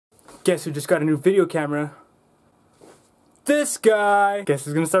Guess who just got a new video camera? This guy! Guess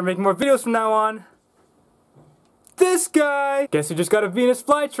who's gonna start making more videos from now on? This guy! Guess who just got a Venus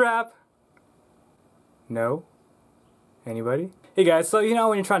flytrap? No? Anybody? Hey guys, so you know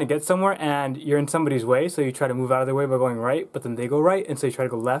when you're trying to get somewhere and you're in somebody's way, so you try to move out of their way by going right, but then they go right, and so you try to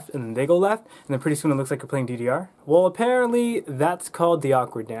go left, and then they go left, and then pretty soon it looks like you're playing DDR? Well, apparently that's called the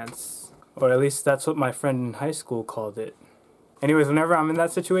awkward dance. Or at least that's what my friend in high school called it. Anyways, whenever I'm in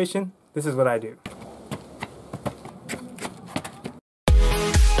that situation, this is what I do.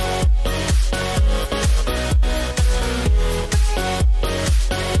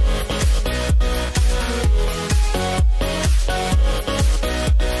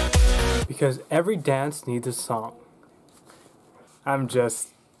 Because every dance needs a song. I'm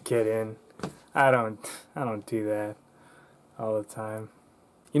just kidding. I don't do that all the time.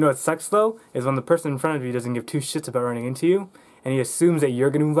 You know what sucks though? Is when the person in front of you doesn't give two shits about running into you, and he assumes that you're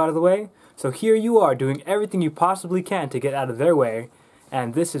gonna move out of the way. So here you are doing everything you possibly can to get out of their way,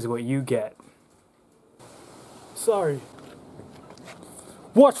 and this is what you get. Sorry.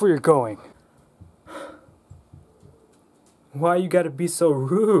 Watch where you're going. Why you gotta be so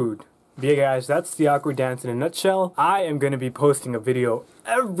rude? But yeah guys, that's the awkward dance in a nutshell. I am going to be posting a video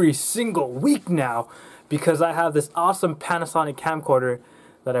every single week now because I have this awesome Panasonic camcorder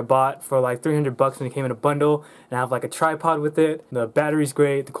that I bought for like 300 bucks and it came in a bundle, and I have like a tripod with it. The battery's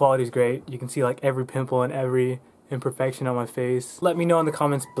great, the quality's great. You can see like every pimple and every imperfection on my face. Let me know in the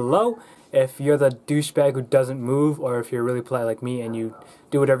comments below if you're the douchebag who doesn't move, or if you're really polite like me and you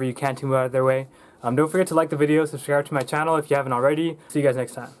do whatever you can to move out of their way. Don't forget to like the video, subscribe to my channel if you haven't already. See you guys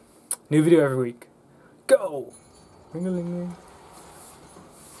next time. New video every week. Go! Ring-a-ling-ling.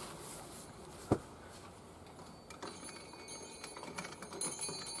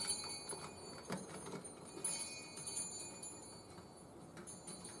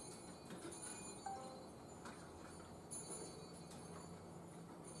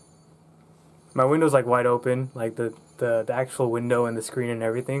 My window's like wide open, like the actual window and the screen and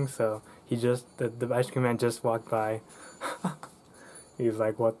everything, so the ice cream man just walked by. He's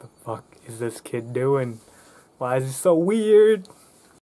like, what the fuck is this kid doing? Why is he so weird?